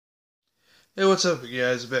Hey, what's up, you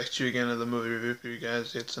guys? Back to you again at the movie review for you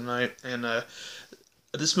guys here tonight. And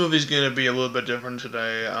this movie's gonna be a little bit different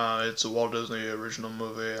today. It's a Walt Disney original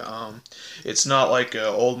movie. It's not like an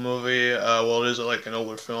old movie. Well, it is like an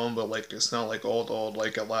older film, but like it's not like old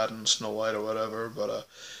like Aladdin, Snow White, or whatever. But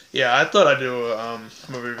yeah, I thought I'd do a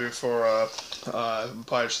movie review for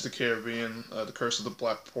Pirates of the Caribbean, The Curse of the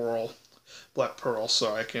Black Pearl.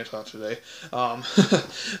 Sorry, I can't talk today. Um,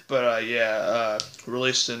 but yeah,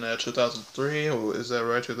 released in 2003. Is that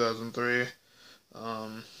right? 2003.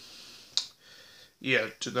 Um, yeah,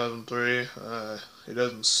 2003. It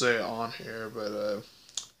doesn't say on here, but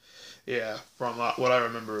yeah, from what I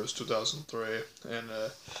remember, it was 2003, and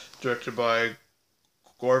directed by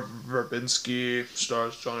Gore Verbinski.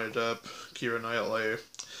 Stars Johnny Depp, Keira Knightley,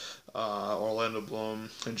 Orlando Bloom,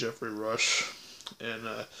 and Jeffrey Rush. And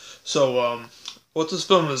what this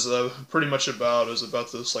film is pretty much about is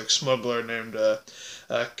about this like smuggler named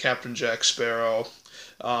Captain Jack Sparrow,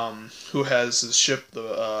 who has his ship,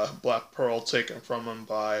 the Black Pearl, taken from him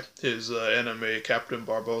by his enemy, Captain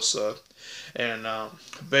Barbossa. And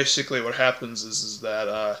basically, what happens is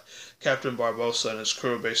that Captain Barbossa and his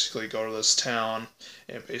crew basically go to this town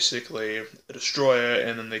and basically destroy it,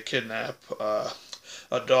 and then they kidnap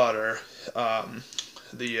a daughter.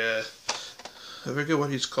 The I forget what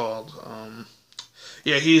he's called.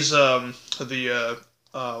 Yeah, he's the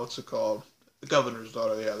what's it called? The governor's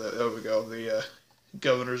daughter. Yeah, there we go. The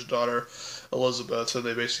governor's daughter, Elizabeth. So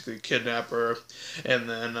they basically kidnap her, and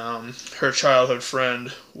then her childhood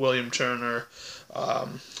friend William Turner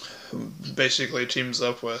um, basically teams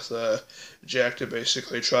up with Jack to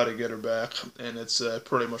basically try to get her back, and it's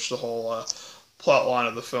pretty much the whole plot line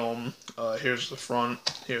of the film. Here's the front,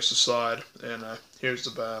 here's the side, and here's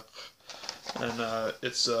the back, and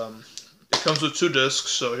it comes with two discs.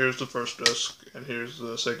 So here's the first disc, and here's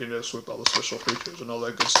the second disc with all the special features and all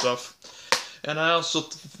that good stuff. And I also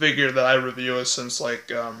figured that I review it since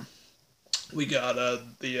like we got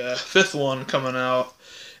the fifth one coming out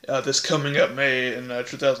this coming up May in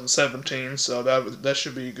 2017, so that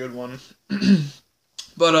should be a good one.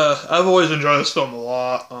 But I've always enjoyed this film a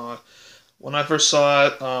lot. When I first saw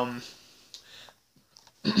it,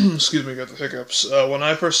 excuse me, got the hiccups. When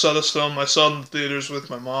I first saw this film, I saw it in the theaters with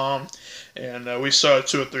my mom, and we saw it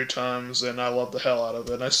two or three times, and I loved the hell out of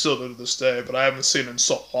it. And I still do to this day, but I haven't seen it in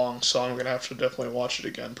so long, so I'm gonna have to definitely watch it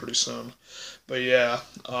again pretty soon. But yeah,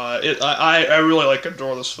 I really like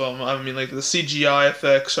adore this film. I mean, like the CGI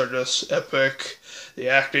effects are just epic. The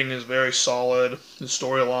acting is very solid. The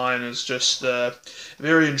storyline is just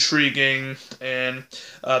very intriguing, and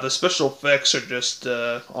the special effects are just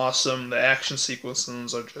awesome. The action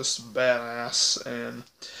sequences are just badass, and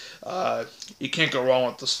you can't go wrong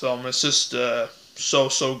with this film. It's just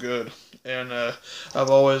so good, and I've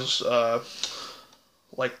always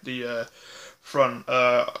liked the front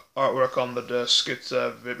artwork on the disc. It's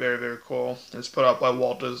very cool. It's put out by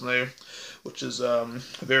Walt Disney, which is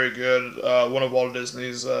very good. One of Walt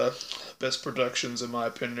Disney's best productions, in my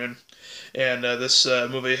opinion. And this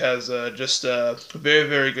movie has just a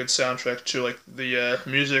very good soundtrack too. Like the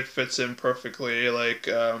music fits in perfectly. Like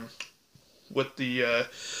with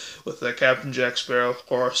the Captain Jack Sparrow, of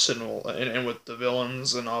course, and with the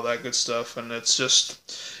villains and all that good stuff. And it's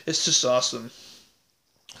just awesome.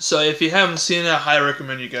 So if you haven't seen it, I highly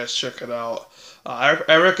recommend you guys check it out.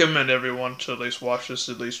 I recommend everyone to at least watch this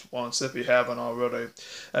at least once if you haven't already.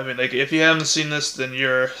 I mean, like if you haven't seen this, then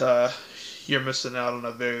you're missing out on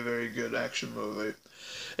a very good action movie,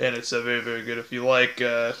 and it's a very good if you like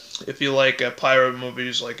pirate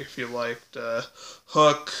movies, like if you liked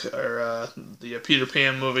Hook or the Peter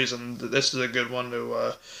Pan movies, and this is a good one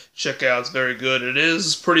to check out. It's very good. It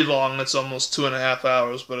is pretty long. It's almost 2.5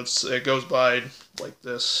 hours, but it goes by like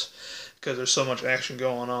this because there's so much action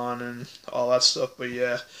going on and all that stuff. But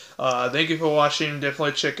yeah, thank you for watching.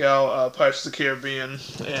 Definitely check out Pirates of the Caribbean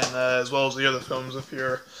and as well as the other films if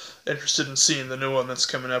you're interested in seeing the new one that's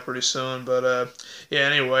coming out pretty soon. But yeah,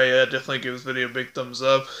 anyway, definitely give this video a big thumbs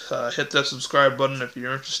up. Hit that subscribe button if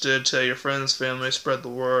you're interested. Tell your friends, family, spread the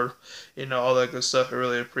word. You know, all that good stuff. I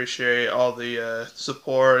really appreciate all the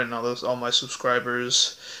support and all my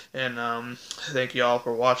subscribers. And thank you all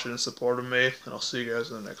for watching and supporting me. And I'll see you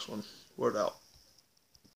guys in the next one. Word out.